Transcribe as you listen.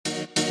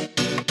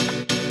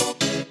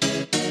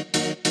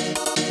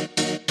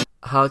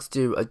how to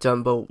do a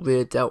dumbbell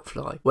rear delt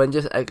fly. When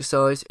doing this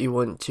exercise, you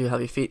want to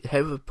have your feet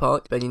hip width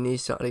apart, bend your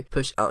knees slightly,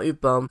 push out your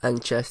bum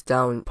and chest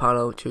down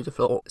parallel to the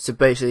floor. So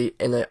basically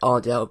in a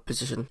RDL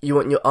position. You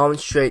want your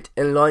arms straight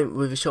in line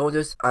with your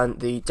shoulders and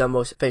the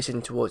dumbbells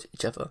facing towards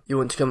each other. You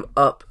want to come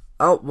up,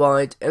 out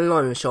wide, in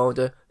line with your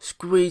shoulder,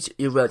 squeeze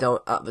your rear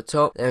delt at the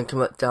top, then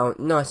come up down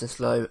nice and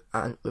slow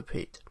and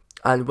repeat.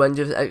 And when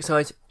doing this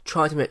exercise,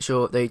 try to make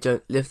sure they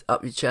don't lift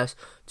up your chest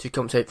to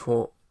compensate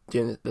for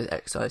doing this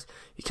exercise.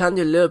 You can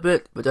do a little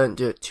bit, but don't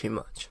do it too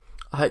much.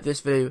 I hope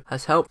this video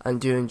has helped and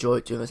do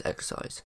enjoy doing this exercise.